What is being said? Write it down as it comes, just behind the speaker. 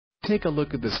Take a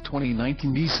look at this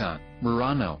 2019 Nissan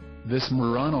Murano. This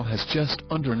Murano has just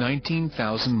under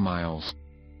 19,000 miles.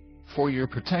 For your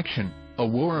protection, a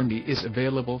warranty is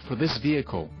available for this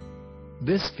vehicle.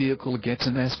 This vehicle gets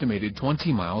an estimated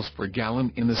 20 miles per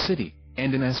gallon in the city,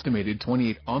 and an estimated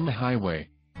 28 on the highway.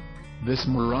 This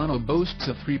Murano boasts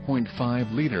a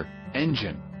 3.5-liter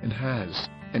engine, and has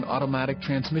an automatic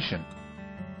transmission.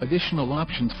 Additional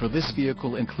options for this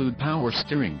vehicle include power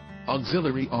steering,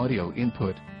 auxiliary audio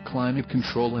input, climate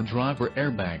control and driver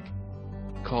airbag.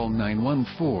 Call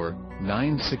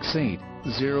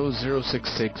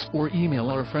 914-968-0066 or email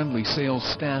our friendly sales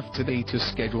staff today to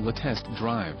schedule a test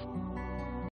drive.